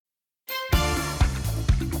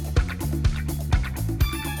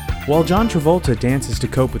While John Travolta dances to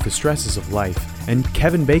cope with the stresses of life, and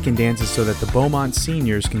Kevin Bacon dances so that the Beaumont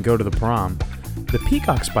seniors can go to the prom, the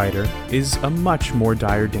peacock spider is a much more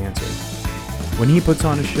dire dancer. When he puts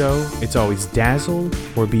on a show, it's always dazzle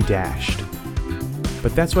or be dashed.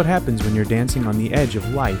 But that's what happens when you're dancing on the edge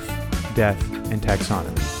of life, death, and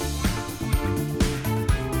taxonomy.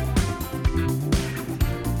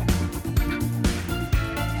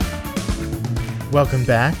 Welcome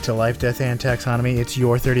back to Life, Death, and Taxonomy. It's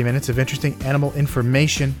your 30 minutes of interesting animal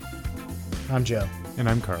information. I'm Joe. And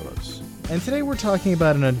I'm Carlos. And today we're talking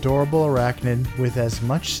about an adorable arachnid with as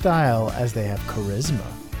much style as they have charisma.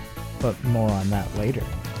 But more on that later.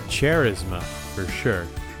 Charisma, for sure.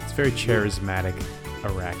 It's very charismatic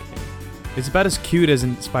arachnid. It's about as cute as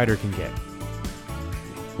a spider can get.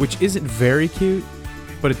 Which isn't very cute,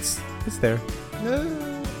 but it's there.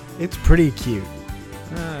 It's pretty cute.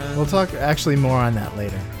 We'll talk actually more on that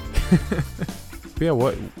later. Yeah,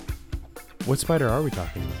 what spider are we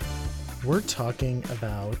talking about? We're talking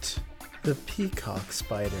about the peacock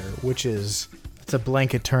spider, which it's a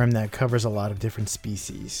blanket term that covers a lot of different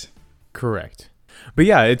species. Correct. But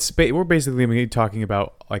yeah, we're basically going to be talking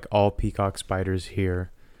about like all peacock spiders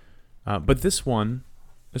here. But this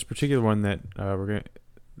particular one that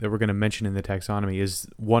we're going to mention in the taxonomy is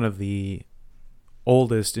one of the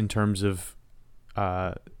oldest in terms of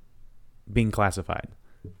being classified.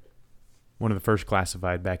 One of the first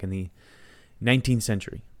classified back in the 19th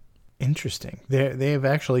century. Interesting. They have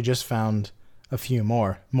actually just found a few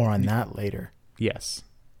more. More on that later. Yes.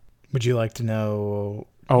 Would you like to know?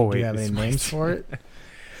 Do you have any names for it?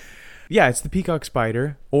 Yeah, it's the peacock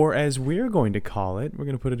spider, or as we're going to call it, we're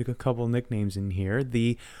going to put a couple nicknames in here.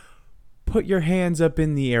 The put your hands up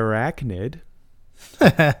in the arachnid.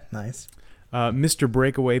 Nice. Mr.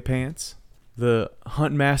 Breakaway Pants. The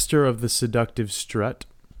hunt master of the seductive strut.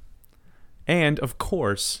 And, of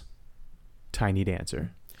course, Tiny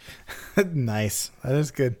Dancer. Nice. That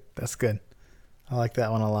is good. That's good. I like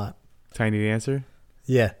that one a lot. Tiny Dancer?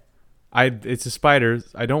 Yeah. It's a spider.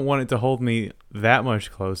 I don't want it to hold me that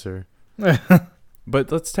much closer.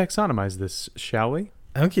 But let's taxonomize this, shall we?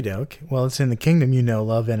 Okie doke. Well, it's in the kingdom you know,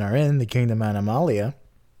 love, and are in, the kingdom Animalia.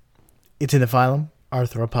 It's in the phylum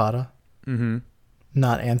Arthropoda. Mm-hmm.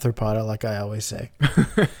 Not Anthropoda, like I always say.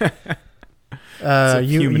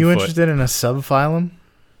 You interested in a subphylum?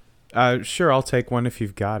 Sure, I'll take one if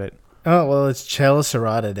you've got it. Oh, well, it's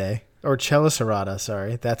Cheliceratidae. Or Chelicerata,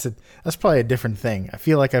 sorry. That's probably a different thing. I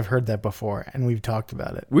feel like I've heard that before, and we've talked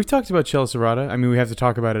about it. We've talked about Chelicerata. I mean, we have to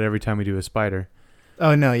talk about it every time we do a spider.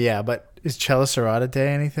 Oh, no, yeah, but is Cheliceratidae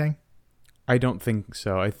anything? I don't think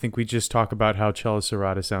so. I think we just talk about how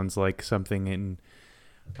Chelicerata sounds like something in,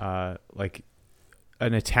 like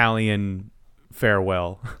an Italian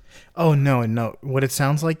farewell. Oh, no. What it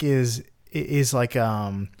sounds like is like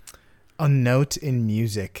a note in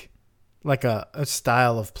music. Like a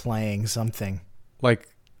style of playing something. Like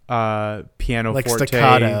piano like forte,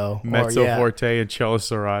 staccato, mezzo forte, and cello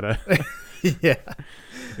serrata. Yeah.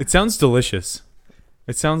 It sounds delicious.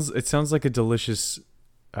 It sounds like a delicious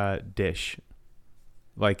dish.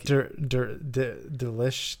 Like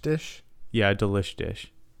delish dish? Yeah, a delish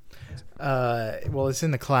dish. Well, it's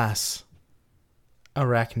in the class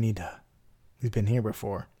Arachnida. We've been here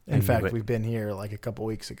before. In fact, we've been here like a couple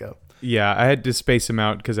weeks ago. Yeah, I had to space them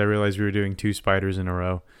out because I realized we were doing two spiders in a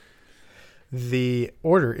row. The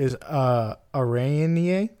order is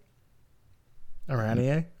Araneae.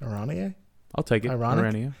 Araneae? I'll take it.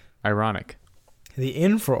 Ironic. The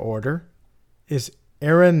infraorder is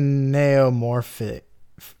Araneomorphae.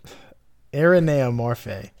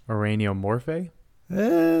 Araneomorphae. Araneomorphae?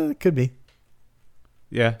 Could be.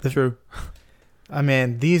 Yeah, true. I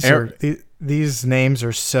mean, these names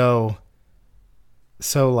are so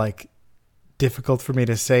like difficult for me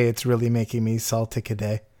to say. It's really making me salty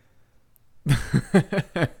today.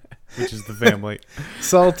 Which is the family.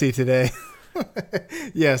 Salty today.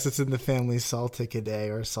 Yes, it's in the family Salticae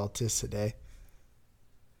or Salticidae.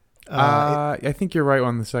 I think you're right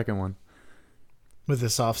on the second one. With the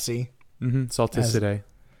soft C. Mm-hmm. Salticidae.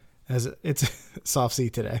 As it's soft C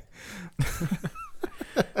today.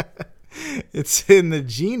 It's in the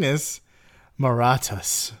genus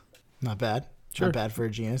Maratus. Not bad. Sure. Not bad for a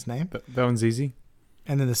genus name. That one's easy.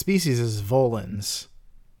 And then the species is Volans,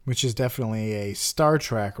 which is definitely a Star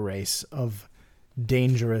Trek race of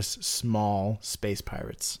dangerous, small space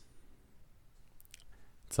pirates.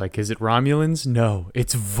 It's like, is it Romulans? No,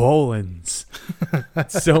 it's Volans.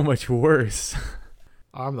 It's so much worse.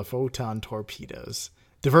 Arm the photon torpedoes.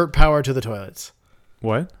 Divert power to the toilets.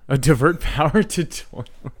 What? Divert power to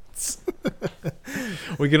toilets.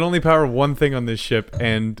 We can only power one thing on this ship,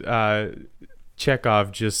 and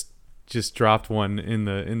Chekhov just just dropped one in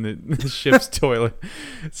the ship's toilet.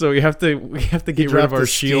 So we have to get rid of our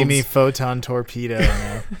shields. Steamy photon torpedo.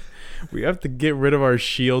 Now. We have to get rid of our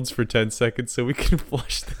shields for 10 seconds so we can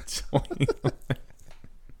flush the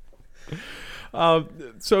toilet.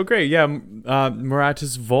 So great, yeah.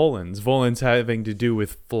 Maratus Volans. Volans having to do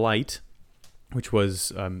with flight, which was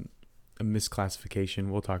a misclassification.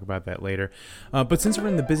 We'll talk about that later. But since we're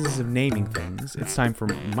in the business of naming things, it's time for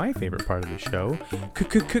my favorite part of the show,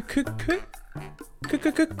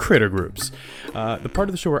 critter groups. The part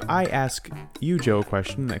of the show where I ask you, Joe, a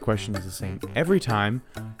question. That question is the same every time,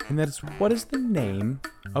 and that is, what is the name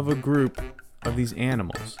of a group of these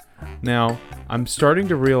animals? Now, I'm starting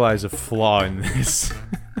to realize a flaw in this.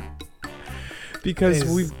 Because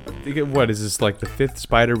what is this, like the 5th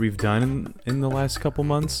spider we've done in the last couple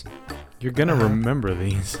months? You're gonna remember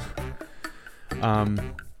these.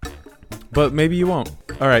 But maybe you won't.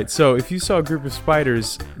 Alright, so if you saw a group of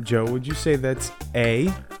spiders, Joe, would you say that's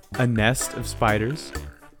A, a nest of spiders,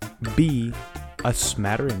 B, a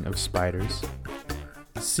smattering of spiders,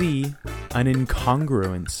 C, an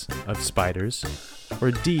incongruence of spiders,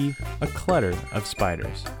 or D, a clutter of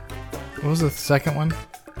spiders? What was the second one?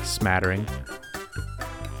 Smattering.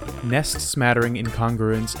 Nest, smattering,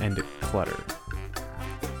 incongruence, and clutter.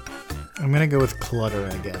 I'm going to go with clutter,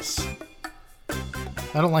 I guess.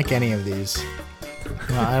 I don't like any of these.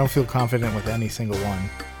 I don't feel confident with any single one.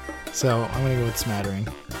 So I'm going to go with smattering.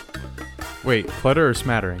 Wait, clutter or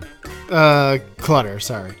smattering? Clutter,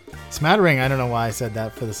 sorry. Smattering, I don't know why I said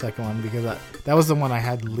that for the second one, because that was the one I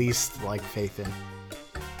had least faith in.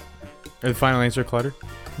 The final answer, clutter?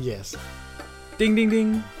 Yes. Ding, ding,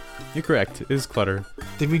 ding. You're correct. It is clutter.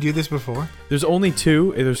 Did we do this before? There's only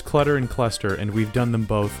 2. There's clutter and cluster, and we've done them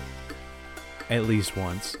both at least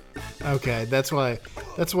once. Okay, that's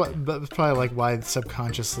probably why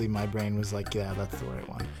subconsciously my brain was like, yeah, that's the right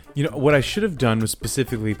one. You know, what I should have done was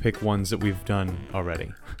specifically pick ones that we've done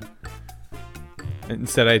already.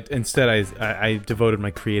 Instead, I devoted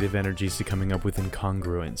my creative energies to coming up with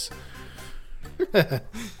incongruence.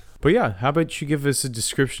 But yeah, how about you give us a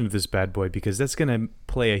description of this bad boy, because that's going to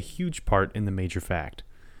play a huge part in the major fact.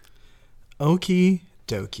 Okie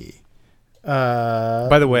dokie.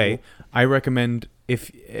 By the way, I recommend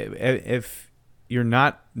if you're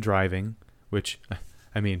not driving, which,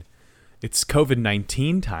 I mean, it's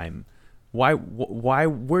COVID-19 time. Why?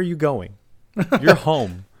 Where are you going? You're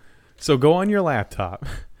home, so go on your laptop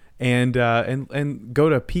and go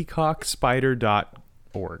to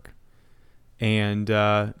peacockspider.org and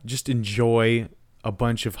just enjoy a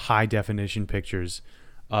bunch of high definition pictures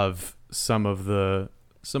of some of the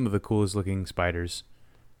coolest looking spiders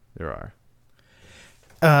there are.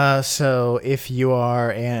 So if you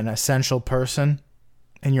are an essential person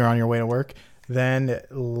and you're on your way to work, then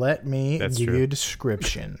let me give you a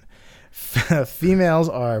description. Females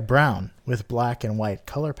are brown with black and white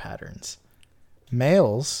color patterns.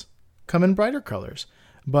 Males come in brighter colors,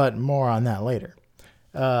 but more on that later,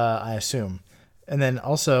 I assume. And then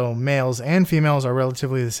also males and females are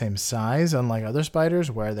relatively the same size, unlike other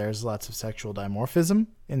spiders where there's lots of sexual dimorphism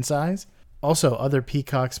in size. Also, other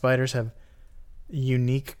peacock spiders have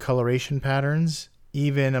unique coloration patterns,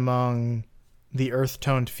 even among the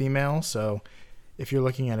earth-toned female. So if you're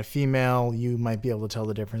looking at a female, you might be able to tell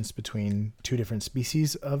the difference between 2 different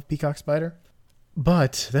species of peacock spider.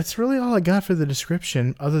 But that's really all I got for the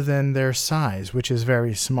description, other than their size, which is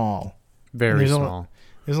very small. Very small.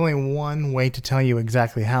 There's only one way to tell you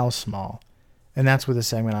exactly how small, and that's with a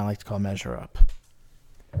segment I like to call Measure Up.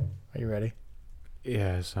 Are you ready?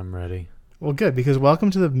 Yes, I'm ready. Well, good, because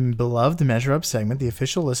welcome to the beloved Measure Up segment, the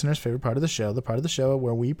official listener's favorite part of the show, the part of the show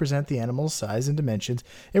where we present the animal's size and dimensions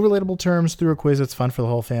in relatable terms through a quiz that's fun for the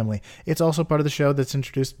whole family. It's also part of the show that's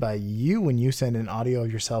introduced by you when you send an audio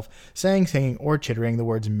of yourself saying, singing, or chittering the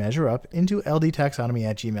words Measure Up into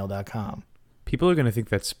ldtaxonomy@gmail.com. People are going to think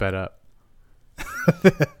that's sped up.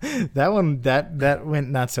 That one, that went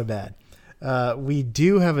not so bad. We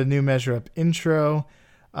do have a new Measure Up intro.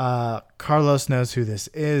 Carlos knows who this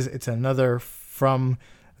is. It's another from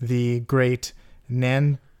the great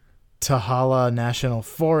Nantahala National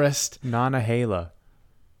Forest. Nantahala.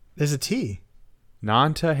 There's a T.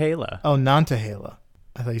 Nantahala. Oh, Nantahala.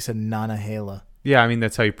 I thought you said Nanahala. Yeah, I mean,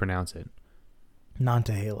 that's how you pronounce it.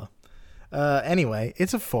 Nantahala. Anyway,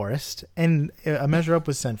 it's a forest, and a Measure Up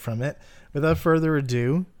was sent from it. Without further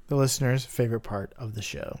ado, the listener's favorite part of the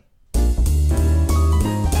show.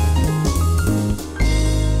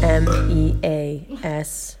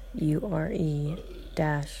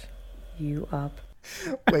 MEASURE-U up.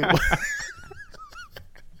 Wait,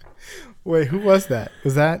 wait, who was that?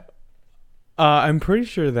 Was that? I'm pretty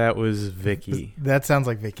sure that was Vicky. That sounds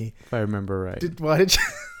like Vicky. If I remember right. Why did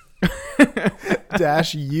you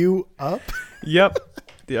dash you up? Yep.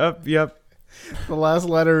 The last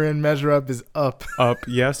letter in Measure Up is up. Up,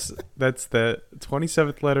 yes. That's the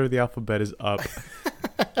 27th letter of the alphabet is up.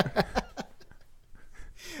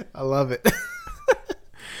 I love it.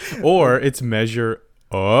 Or it's Measure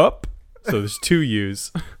Up. So there's 2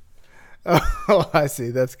 U's. Oh, I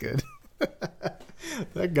see. That's good.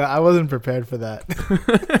 That guy, I wasn't prepared for that.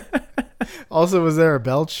 Also, was there a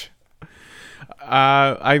belch?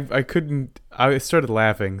 I couldn't. I started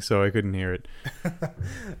laughing, so I couldn't hear it.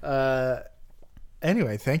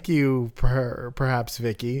 Anyway, thank you, perhaps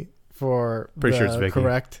Vicky, for Pretty sure it's Vicky.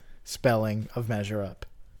 Correct spelling of Measure Up.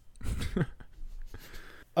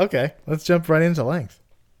 Okay, let's jump right into length.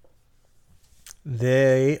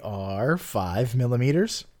 They are 5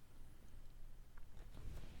 millimeters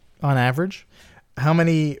on average. How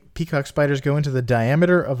many peacock spiders go into the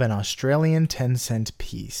diameter of an Australian 10-cent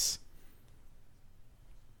piece?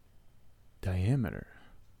 Diameter.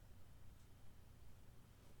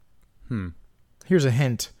 Here's a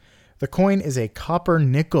hint. The coin is a copper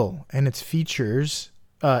nickel, and it features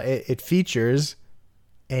a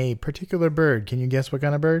particular bird. Can you guess what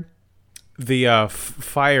kind of bird? The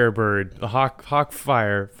firebird, the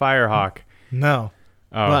firehawk. No,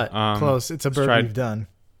 but close. It's a bird we've done.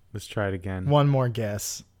 Let's try it again. One more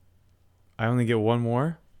guess. I only get one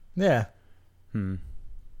more? Yeah. An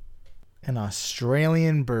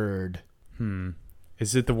Australian bird.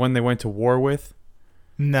 Is it the one they went to war with?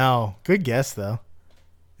 No. Good guess, though.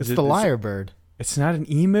 It's the lyrebird. It's not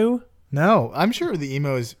an emu? No. I'm sure the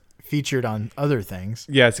emu is featured on other things.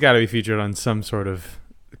 Yeah, it's got to be featured on some sort of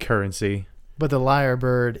currency. But the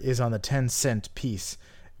lyrebird is on the 10-cent piece,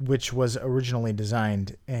 which was originally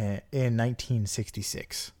designed in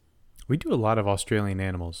 1966. We do a lot of Australian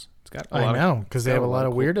animals. It's got a lot. I know, because they have a lot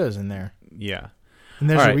of weirdos in there. Yeah. And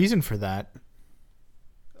there's a reason for that.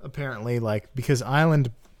 Apparently, because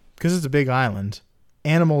it's a big island,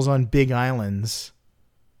 animals on big islands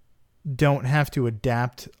don't have to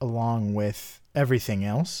adapt along with everything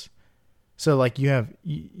else. So you have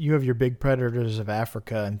your big predators of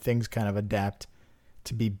Africa, and things kind of adapt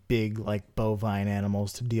to be big, like bovine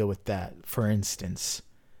animals, to deal with that, for instance.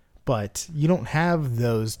 But you don't have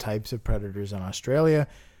those types of predators in Australia,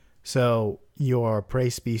 so your prey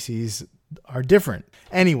species are different.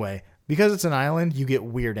 Anyway, because it's an island, you get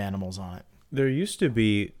weird animals on it. There used to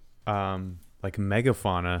be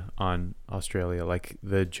megafauna on Australia, like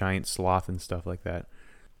the giant sloth and stuff like that,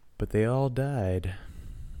 but they all died.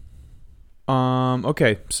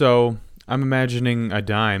 Okay, so I'm imagining a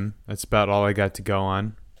dime. That's about all I got to go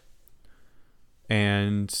on.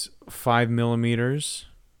 And 5 millimeters,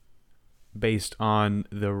 based on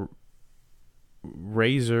the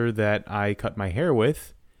razor that I cut my hair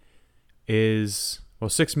with, is,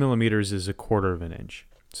 6 millimeters is 1/4 of an inch.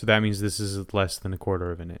 So that means this is less than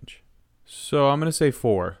 1/4 of an inch. So I'm going to say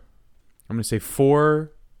 4. I'm going to say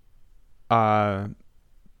 4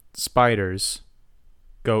 spiders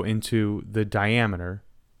go into the diameter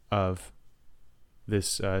of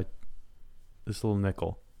this little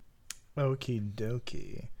nickel. Okie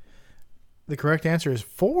dokie. The correct answer is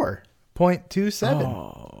 4.27.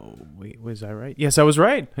 Oh, wait, was I right? Yes, I was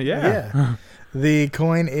right. Yeah. The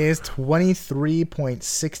coin is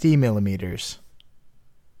 23.60 millimeters.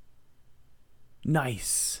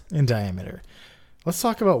 Nice. In diameter. Let's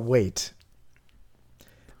talk about weight.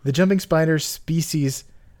 The jumping spider species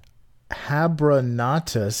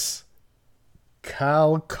Habronatus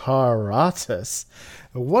calcaratus.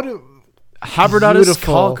 Habronatus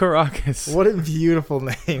calcaratus. What a beautiful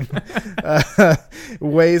name.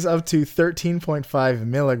 Weighs up to 13.5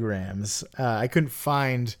 milligrams. I couldn't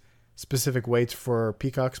find specific weights for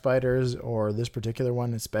peacock spiders, or this particular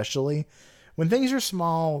one especially. When things are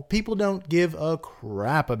small, people don't give a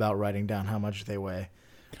crap about writing down how much they weigh.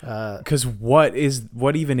 Because what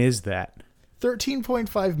even is that?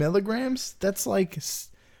 13.5 milligrams? That's like 6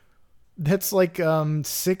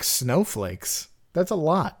 snowflakes. That's a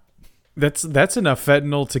lot. That's enough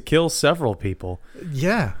fentanyl to kill several people.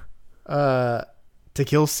 Yeah. To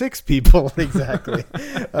kill 6 people, exactly.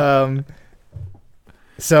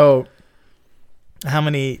 So how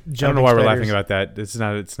many jumping spiders? I don't know why we're laughing about that. It's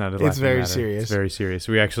not a laughing It's very matter. serious. It's very serious.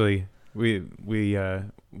 We actually we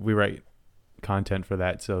write content for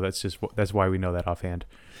that, so that's why we know that offhand.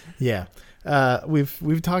 Yeah.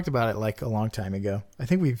 We've talked about it like a long time ago. I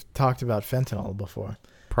think we've talked about fentanyl before.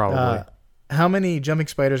 Probably. How many jumping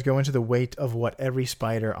spiders go into the weight of what every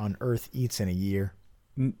spider on Earth eats in a year?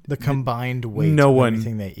 The combined weight of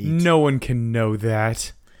everything they eat. No one can know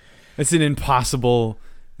that. It's an impossible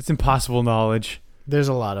It's impossible knowledge. There's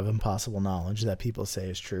a lot of impossible knowledge that people say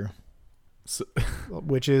is true. So,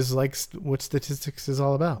 which is like what statistics is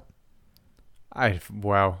all about. I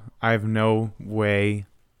have no way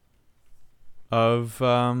of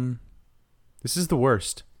this is the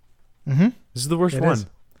worst. Mm-hmm. This is the worst one.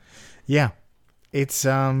 Yeah. It's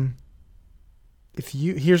here's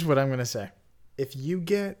what I'm going to say. If you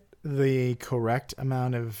get the correct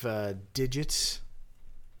amount of digits,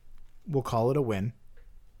 we'll call it a win.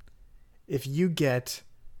 If you get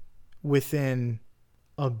within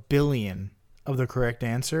 1 billion of the correct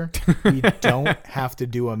answer, we don't have to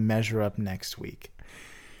do a measure up next week.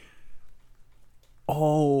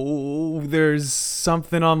 Oh, there's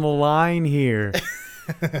something on the line here.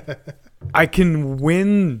 I can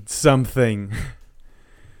win something.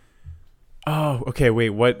 Oh, okay,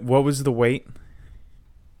 wait, what was the weight?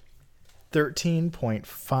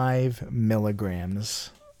 13.5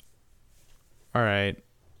 milligrams. All right.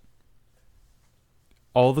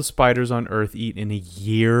 All the spiders on Earth eat in a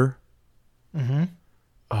year. Mm-hmm.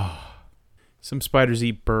 Oh, some spiders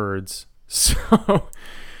eat birds, so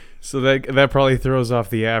that probably throws off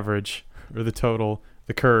the average or the total,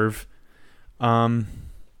 the curve. I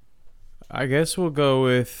guess we'll go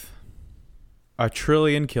with 1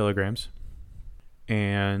 trillion kilograms,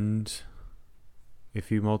 and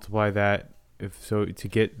if you multiply that, to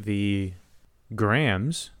get the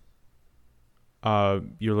grams,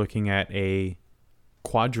 you're looking at a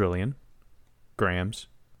quadrillion grams.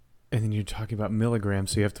 And then you're talking about milligrams,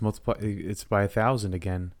 so you have to multiply it's by 1,000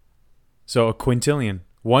 again. So a quintillion.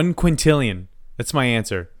 1 quintillion. That's my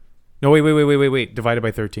answer. No, wait. Divided by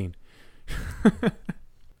 13.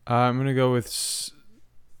 I'm going to go with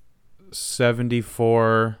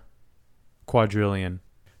 74 quadrillion.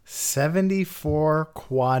 74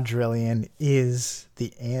 quadrillion is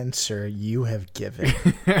the answer you have given.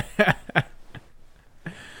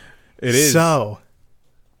 It is. So,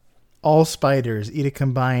 all spiders eat a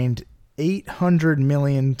combined 800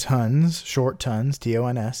 million tons, short tons,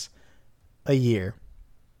 TONS, a year.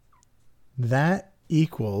 That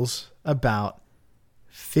equals about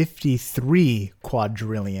 53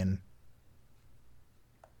 quadrillion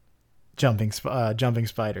jumping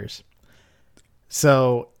spiders.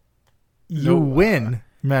 So you win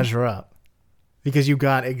measure up because you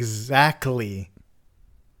got exactly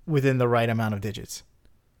within the right amount of digits.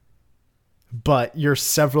 But you're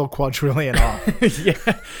several quadrillion off. Yeah,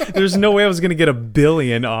 there's no way I was going to get 1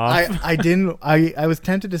 billion off. I was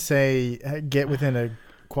tempted to say get within a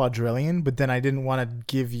quadrillion, but then I didn't want to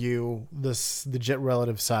give you the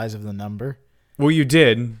relative size of the number. Well, you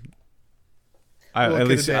did. I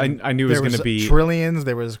knew it was going to be trillions.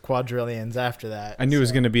 There was quadrillions after that. I knew it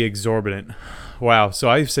was going to be exorbitant. Wow. So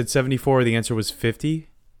I said 74. The answer was 50.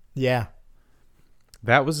 Yeah.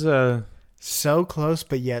 That was so close,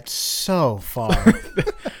 but yet so far.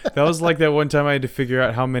 That was like that one time I had to figure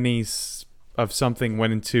out how many of something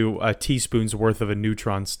went into a teaspoon's worth of a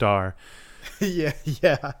neutron star. Yeah.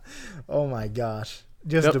 Oh my gosh.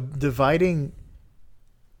 Just dividing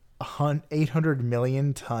 800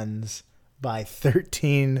 million tons by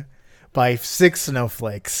 6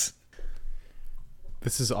 snowflakes.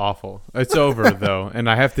 This is awful. It's over though, and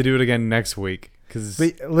I have to do it again next week.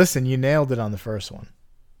 But listen, you nailed it on the first one.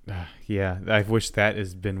 Yeah, I wish that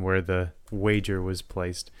has been where the wager was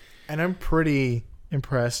placed. And I'm pretty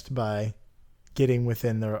impressed by getting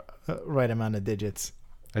within the right amount of digits.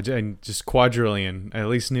 I just quadrillion. I at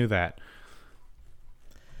least knew that.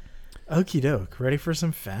 Okie doke. Ready for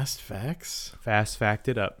some fast facts? Fast fact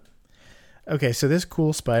it up. Okay, so this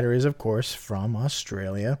cool spider is, of course, from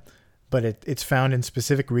Australia, but it's found in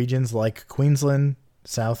specific regions like Queensland,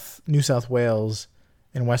 New South Wales,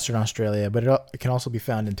 and Western Australia, but it can also be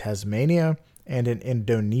found in Tasmania and in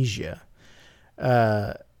Indonesia.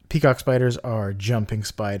 Peacock spiders are jumping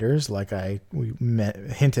spiders, like we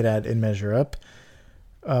hinted at in Measure Up,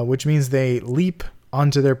 which means they leap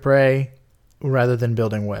onto their prey rather than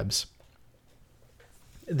building webs.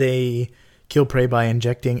 They kill prey by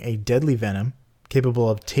injecting a deadly venom capable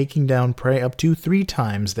of taking down prey up to 3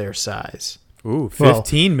 times their size. Ooh,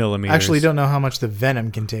 15 millimeters. Actually, don't know how much the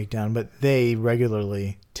venom can take down, but they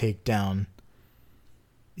regularly take down,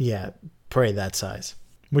 prey that size,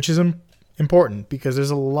 which is important because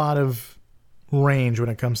there's a lot of range when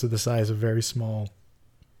it comes to the size of very small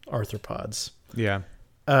arthropods. Yeah.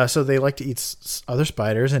 So they like to eat other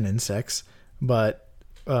spiders and insects, but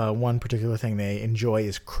one particular thing they enjoy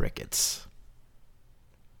is crickets.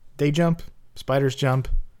 They jump, spiders jump.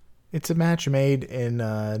 It's a match made in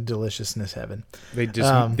deliciousness heaven.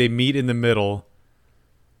 They meet in the middle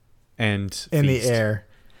and in feast. the air,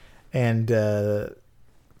 and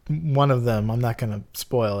one of them, I'm not going to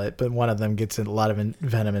spoil it, but one of them gets a lot of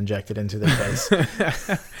venom injected into their face.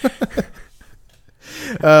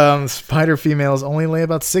 Spider females only lay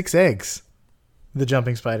about 6 eggs. The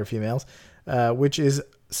jumping spider females, which is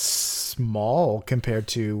small compared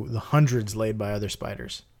to the hundreds laid by other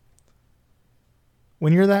spiders.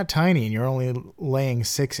 When you're that tiny and you're only laying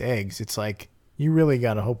 6 eggs, it's like you really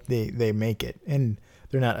got to hope they make it. And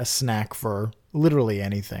they're not a snack for literally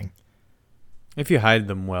anything. If you hide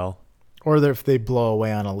them well. Or if they blow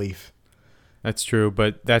away on a leaf. That's true,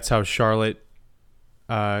 but that's how Charlotte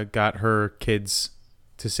got her kids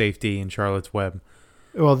to safety in Charlotte's Web.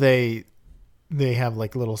 Well, they have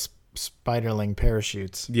like little spiderling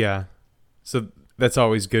parachutes. Yeah. So that's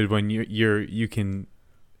always good when you can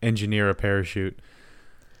engineer a parachute.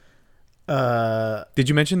 Did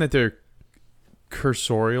you mention that they're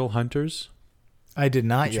cursorial hunters? I did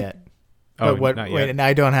not yet. Oh, but not yet. Wait,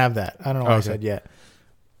 I don't have that. I don't know why I said yet.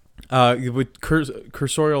 With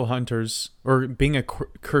cursorial hunters, or being a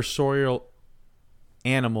cursorial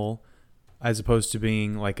animal as opposed to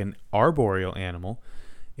being like an arboreal animal,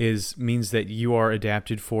 means that you are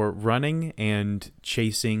adapted for running and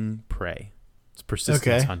chasing prey. It's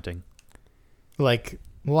persistence hunting. Like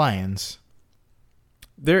lions.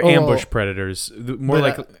 They're ambush predators.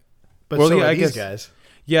 But so are these guys.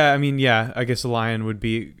 Yeah, I mean, I guess a lion would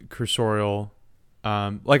be cursorial.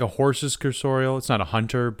 Like a horse is cursorial. It's not a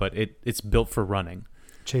hunter, but it's built for running.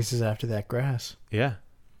 Chases after that grass. Yeah.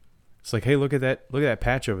 It's like, hey, look at that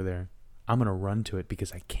patch over there. I'm going to run to it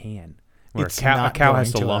because I can. Where a cow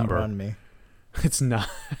has to lumber. Outrun me. It's not.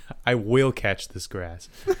 I will catch this grass.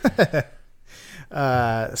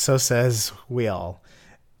 So says we all.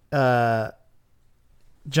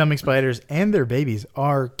 Jumping spiders and their babies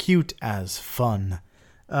are cute as fun.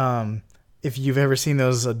 If you've ever seen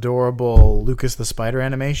those adorable Lucas the Spider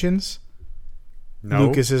animations,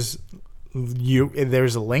 no.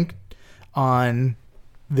 There's a link on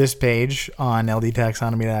this page on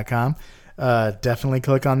ldtaxonomy.com. Definitely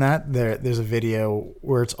click on that. There's a video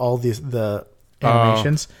where it's all the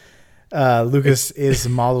animations. Lucas is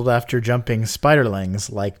modeled after jumping spiderlings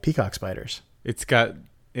like peacock spiders. It's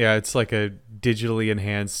like a digitally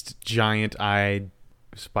enhanced giant-eyed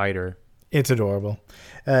spider. It's adorable.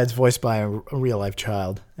 It's voiced by a real-life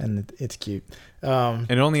child, and it's cute. It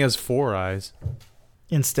only has 4 eyes.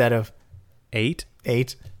 Instead of 8?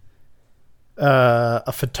 8.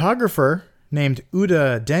 A photographer named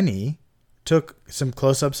Uda Denny took some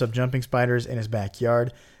close-ups of jumping spiders in his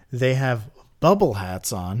backyard. They have bubble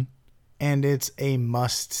hats on, and it's a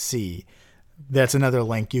must-see. That's another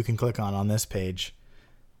link you can click on this page.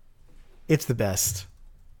 It's the best.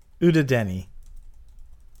 Uda Denny.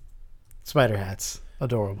 Spider hats.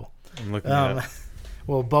 Adorable. I'm looking at it.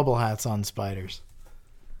 Well, bubble hats on spiders.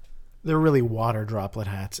 They're really water droplet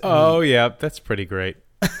hats. Oh, yeah. That's pretty great.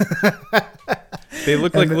 They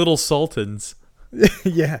look like little sultans.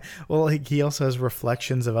 Yeah. Well, he also has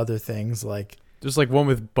reflections of other things. There's like one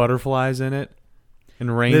with butterflies in it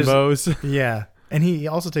and rainbows. Yeah. And he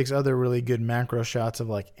also takes other really good macro shots of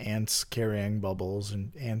like ants carrying bubbles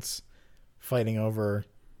and ants fighting over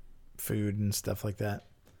food and stuff like that.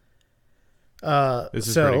 This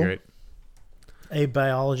is pretty great. A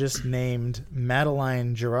biologist named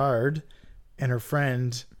Madeline Gerard and her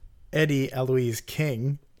friend Eddie Eloise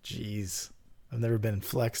King. Jeez, I've never been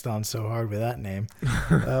flexed on so hard with that name.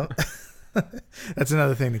 That's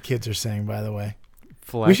another thing the kids are saying, by the way.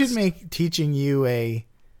 Flexed. We should make teaching you a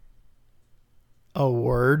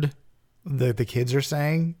word that the kids are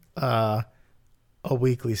saying a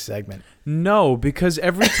weekly segment. No, because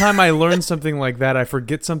every time I learn something like that, I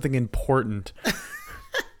forget something important.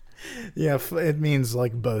 Yeah, it means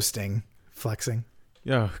like boasting, flexing.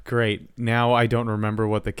 Oh, great. Now I don't remember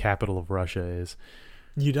what the capital of Russia is.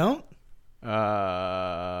 You don't?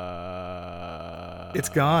 It's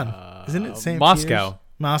gone. Isn't it St. Moscow.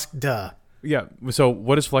 Duh. Yeah. So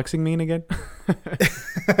what does flexing mean again?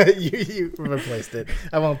 you replaced it.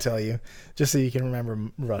 I won't tell you, just so you can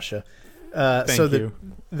remember Russia. Thank you.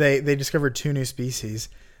 They discovered 2 new species,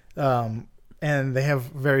 and they have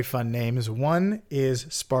very fun names. One is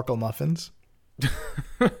sparkle muffins,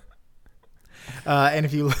 and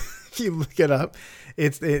if you look it up,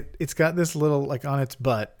 it's got this little, like, on its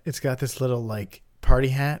butt, it's got this little like party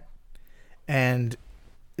hat, and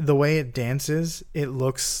the way it dances, it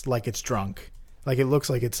looks like it's drunk. Like, it looks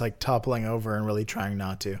like it's like toppling over and really trying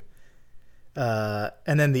not to.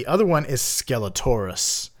 And then the other one is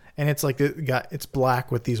Skeletorus. And it's like it's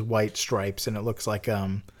black with these white stripes, and it looks like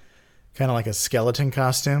kind of like a skeleton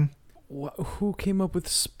costume. Who came up with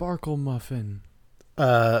Sparkle Muffin?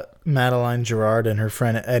 Madeline Gerard and her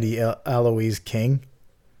friend Eddie Eloise King.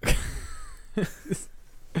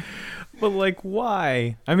 But like,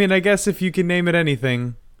 why? I mean, I guess if you can name it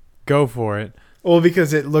anything, go for it. Well,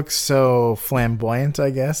 because it looks so flamboyant, I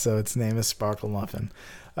guess. So its name is Sparkle Muffin.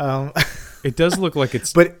 It does look like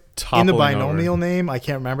it's but toppling in the binomial over. name, I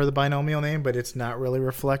can't remember the binomial name, but it's not really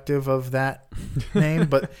reflective of that name.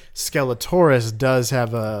 But Skeletorus does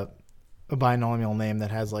have a binomial name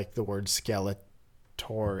that has like the word Skeletor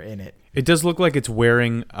in it. It does look like it's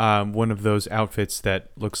wearing one of those outfits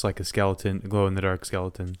that looks like a skeleton, glow-in-the-dark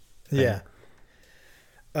skeleton. Yeah.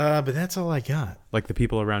 But that's all I got. Like the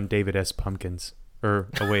people around David S. Pumpkins. Oh,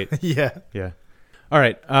 wait. Yeah. Yeah. All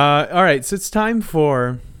right. So it's time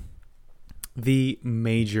for the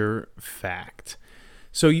major fact.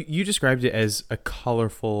 So you described it as a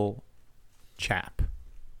colorful chap.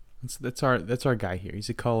 That's our guy here. He's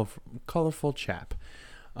a colorful chap.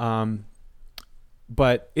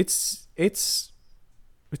 But it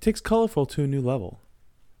takes colorful to a new level.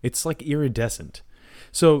 It's like iridescent.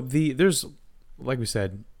 So there's, like we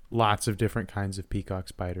said, lots of different kinds of peacock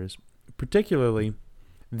spiders. Particularly,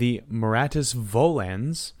 the Muratus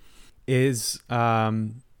volans is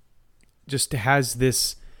just has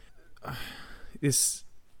this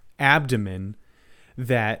abdomen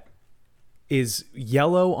that is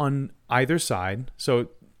yellow on either side. So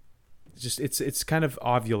it's kind of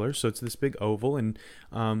ovular. So it's this big oval and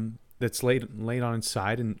that's laid on its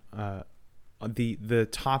side, and the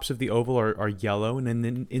tops of the oval are yellow, and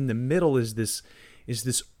then in the middle is this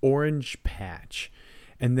orange patch,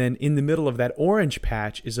 and then in the middle of that orange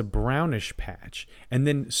patch is a brownish patch, and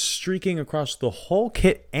then streaking across the whole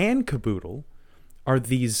kit and caboodle are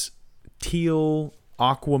these teal,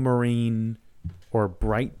 aquamarine, or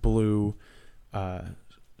bright blue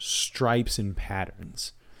stripes and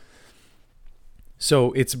patterns.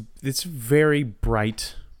 So it's very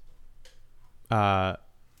bright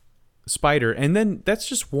spider, and then that's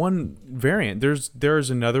just one variant. There's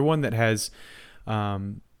another one that has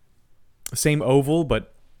same oval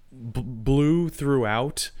but blue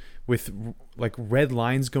throughout, with like red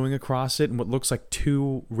lines going across it, and what looks like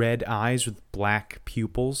two red eyes with black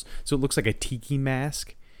pupils. So it looks like a tiki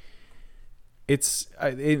mask.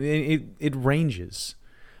 It ranges.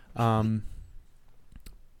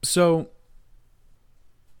 So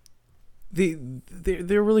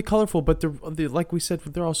they're really colorful, but they're like we said,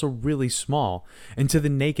 they're also really small. And to the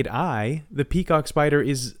naked eye, the peacock spider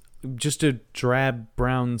is just a drab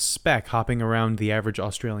brown speck hopping around the average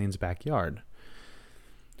Australian's backyard.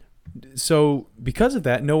 So because of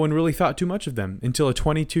that, no one really thought too much of them until a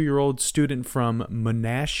 22-year-old student from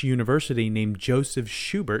Monash University named Joseph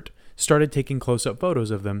Schubert started taking close-up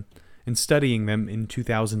photos of them and studying them in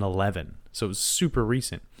 2011. So it was super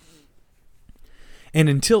recent. And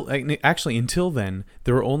until then,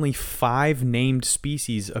 there were only 5 named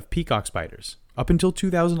species of peacock spiders. Up until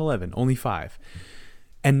 2011, only 5.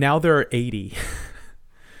 And now there are 80.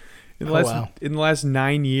 In the last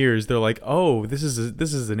 9 years, they're like, oh, this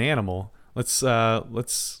is an animal. Let's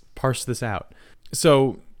parse this out.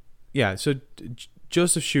 So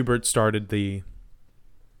Joseph Schubert started the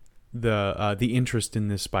interest in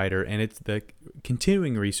this spider, and it's the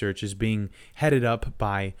continuing research is being headed up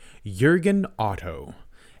by Jürgen Otto,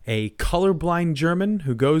 a colorblind German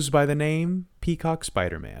who goes by the name Peacock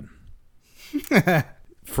Spider-Man.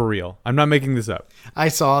 For real, I'm not making this up. I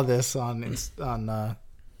saw this on the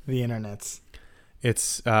internets.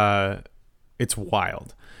 It's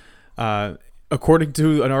wild. According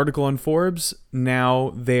to an article on Forbes,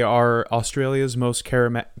 now they are Australia's most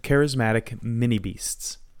charismatic mini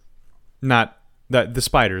beasts. Not the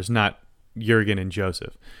spiders, not Jürgen and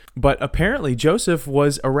Joseph. But apparently Joseph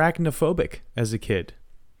was arachnophobic as a kid.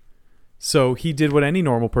 So he did what any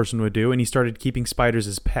normal person would do, and he started keeping spiders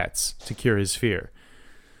as pets to cure his fear.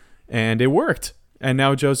 And it worked. And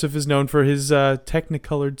now Joseph is known for his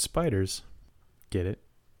technicolored spiders. Get it?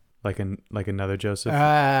 Like another Joseph?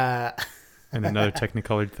 And another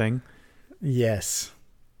technicolored thing? Yes.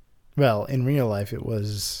 Well, in real life it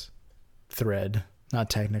was thread,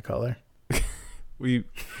 not technicolor.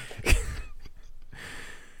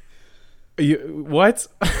 What?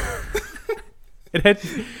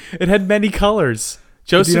 It had many colors.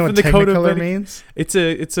 Joseph, do you know and what the coat of technicolor means?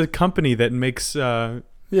 It's a company that makes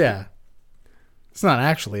yeah. It's not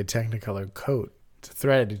actually a technicolor coat. It's a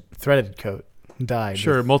threaded coat, dyed.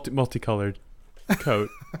 Sure, multicolored coat.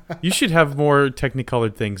 You should have more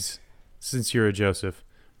technicolored things since you're a Joseph.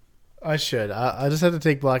 I should. I just have to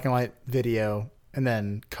take black and white video and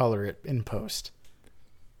then color it in post.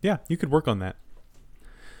 Yeah, you could work on that.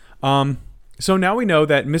 So now we know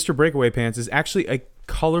that Mr. Breakaway Pants is actually a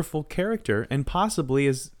colorful character and possibly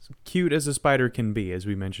as cute as a spider can be, as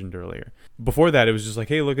we mentioned earlier. Before that, it was just like,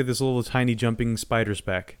 hey, look at this little tiny jumping spider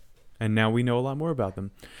speck. And now we know a lot more about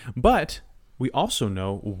them. But we also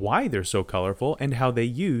know why they're so colorful and how they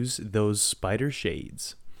use those spider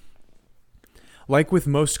shades. Like with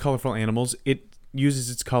most colorful animals, it uses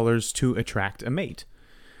its colors to attract a mate.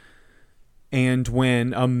 And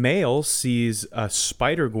when a male sees a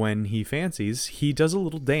spider Gwen he fancies, he does a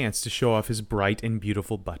little dance to show off his bright and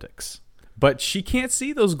beautiful buttocks. But she can't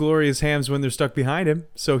see those glorious hams when they're stuck behind him,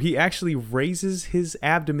 so he actually raises his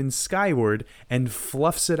abdomen skyward and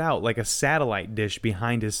fluffs it out like a satellite dish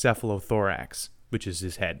behind his cephalothorax, which is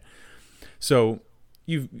his head. So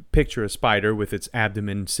you picture a spider with its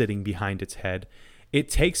abdomen sitting behind its head. It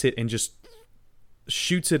takes it and just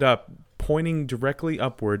shoots it up, pointing directly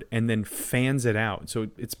upward, and then fans it out. So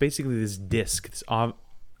it's basically this disc,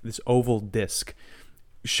 this oval disc,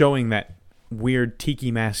 showing that weird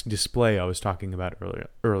tiki mask display I was talking about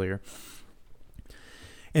earlier.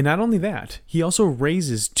 And not only that, he also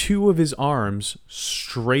raises two of his arms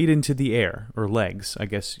straight into the air, or legs, I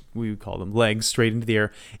guess we would call them, legs straight into the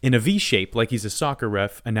air, in a V shape, like he's a soccer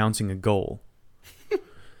ref announcing a goal.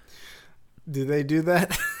 Do they do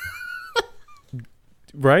that?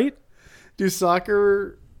 Right? Do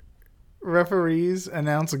soccer referees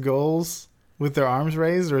announce goals with their arms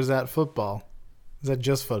raised, or is that football? Is that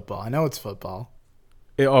just football? I know it's football.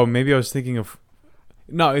 Maybe I was thinking of...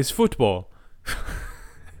 No, it's football.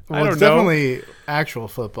 Well, it's definitely actual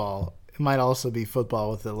football. It might also be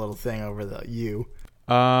football with a little thing over the U.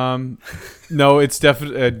 No, it's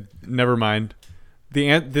definitely... never mind.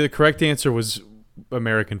 The correct answer was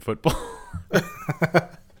American football.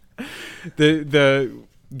 The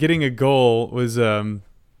getting a goal was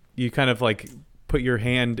you kind of like put your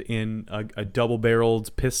hand in a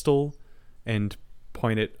double-barreled pistol and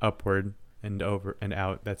point it upward and over and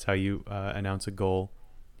out. That's how you announce a goal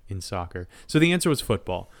in soccer. So the answer was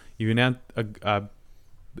football. You announce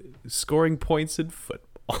scoring points in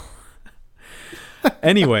football.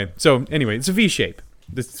 Anyway, it's a V shape.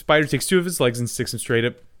 The spider takes two of his legs and sticks them straight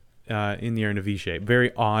up in the air in a V shape.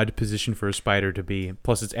 Very odd position for a spider to be.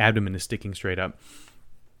 Plus, its abdomen is sticking straight up.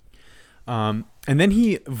 And then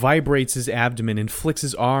he vibrates his abdomen and flicks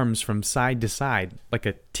his arms from side to side like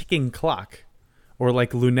a ticking clock, or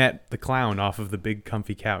like Lunette the clown off of the Big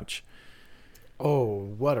Comfy Couch.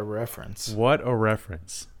 Oh, what a reference. What a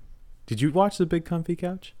reference. Did you watch the Big Comfy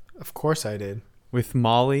Couch? Of course I did. With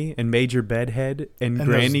Molly and Major Bedhead and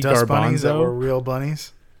Granny those dust Garbanzo. Bunnies that were real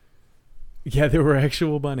bunnies? Yeah, they were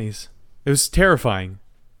actual bunnies. It was terrifying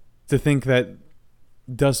to think that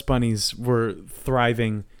dust bunnies were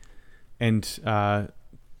thriving and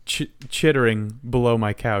chittering below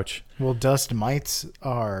my couch. Well, dust mites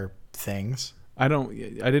are things. I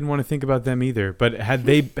didn't want to think about them either. But had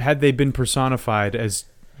they been personified as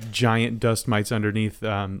giant dust mites underneath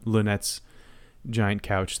Lunette's giant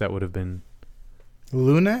couch, that would have been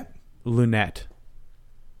Lunette.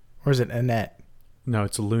 Or is it Annette? No,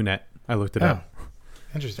 it's a Lunette. I looked it up.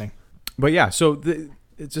 Interesting. But yeah, so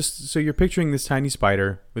so you're picturing this tiny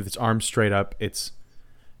spider with its arms straight up, its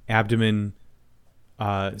abdomen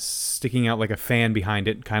sticking out like a fan behind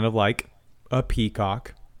it, kind of like a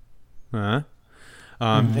peacock. And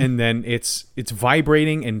then it's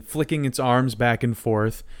vibrating and flicking its arms back and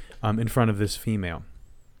forth in front of this female.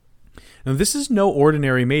 Now, this is no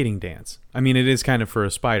ordinary mating dance. I mean, it is kind of for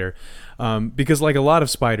a spider, because like a lot of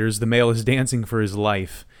spiders, the male is dancing for his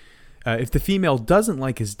life. If the female doesn't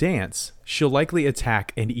like his dance, she'll likely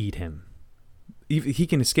attack and eat him. He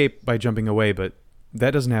can escape by jumping away, but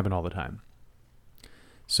that doesn't happen all the time.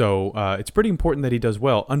 So it's pretty important that he does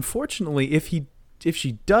well. Unfortunately, if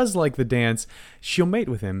she does like the dance, she'll mate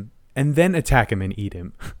with him and then attack him and eat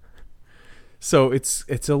him. So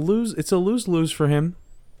it's a lose for him.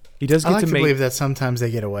 He does get I like to mate. Believe that sometimes they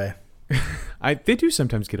get away. They do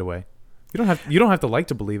sometimes get away. You don't have to like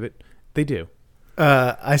to believe it. They do.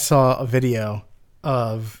 I saw a video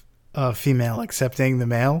of a female accepting the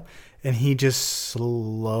male, and he just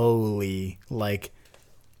slowly, like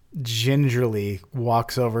gingerly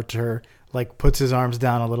walks over to her, like puts his arms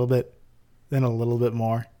down a little bit, then a little bit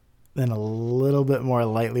more, then a little bit more,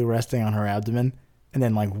 lightly resting on her abdomen, and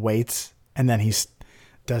then like waits, and then he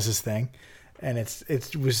does his thing. And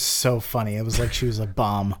it was so funny. It was like she was a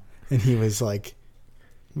bomb, and he was like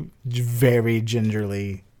very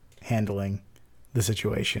gingerly handling the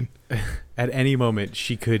situation. At any moment,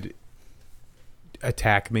 she could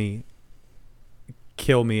attack me,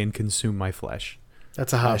 kill me, and consume my flesh.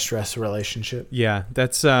 That's a high stress relationship. Yeah,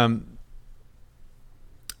 that's that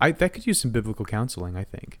could use some biblical counseling, I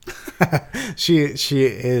think. She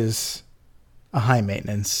is a high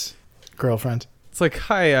maintenance girlfriend. It's like,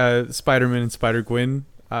 hi, Spider-Man and Spider-Gwen.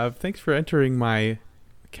 Thanks for entering my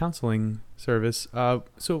counseling service.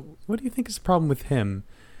 So what do you think is the problem with him?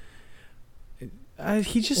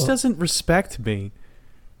 He just doesn't respect me.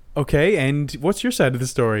 Okay, and what's your side of the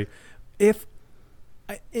story? If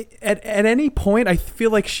at any point I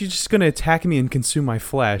feel like she's just going to attack me and consume my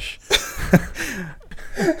flesh.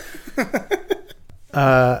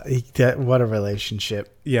 What a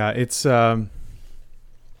relationship. Yeah, it's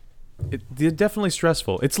definitely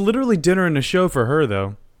stressful. It's literally dinner and a show for her,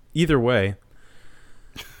 though. Either way.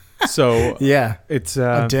 So yeah, it's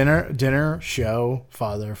a dinner, show,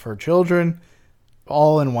 father for children,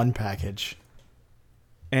 all in one package.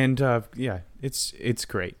 And yeah, it's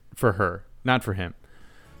great for her, not for him.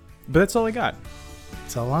 But that's all I got.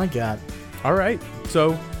 That's all I got. All right,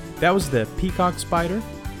 so that was the Peacock Spider.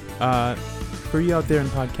 For you out there in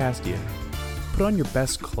Podcastia, put on your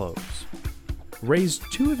best clothes. Raise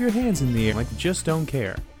 2 of your hands in the air like you just don't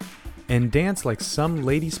care. And dance like some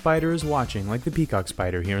lady spider is watching, like the Peacock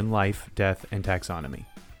Spider here in Life, Death, and Taxonomy.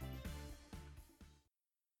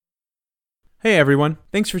 Hey everyone,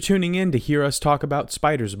 thanks for tuning in to hear us talk about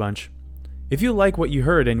spiders a bunch. If you like what you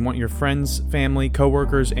heard and want your friends, family,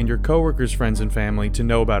 coworkers, and your coworkers' friends and family to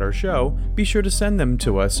know about our show, be sure to send them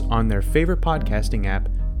to us on their favorite podcasting app,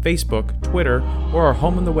 Facebook, Twitter, or our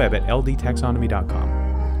home on the web at ldtaxonomy.com.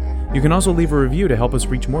 You can also leave a review to help us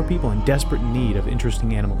reach more people in desperate need of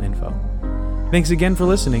interesting animal info. Thanks again for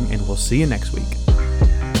listening, and we'll see you next week.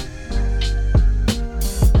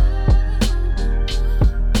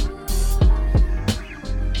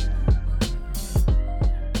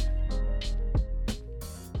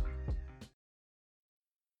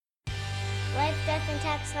 Life, Death, and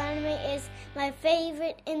Taxonomy is my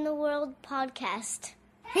favorite in the world podcast.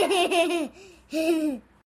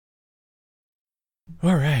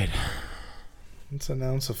 All right. Let's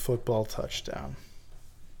announce a football touchdown.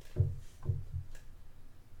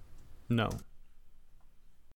 No.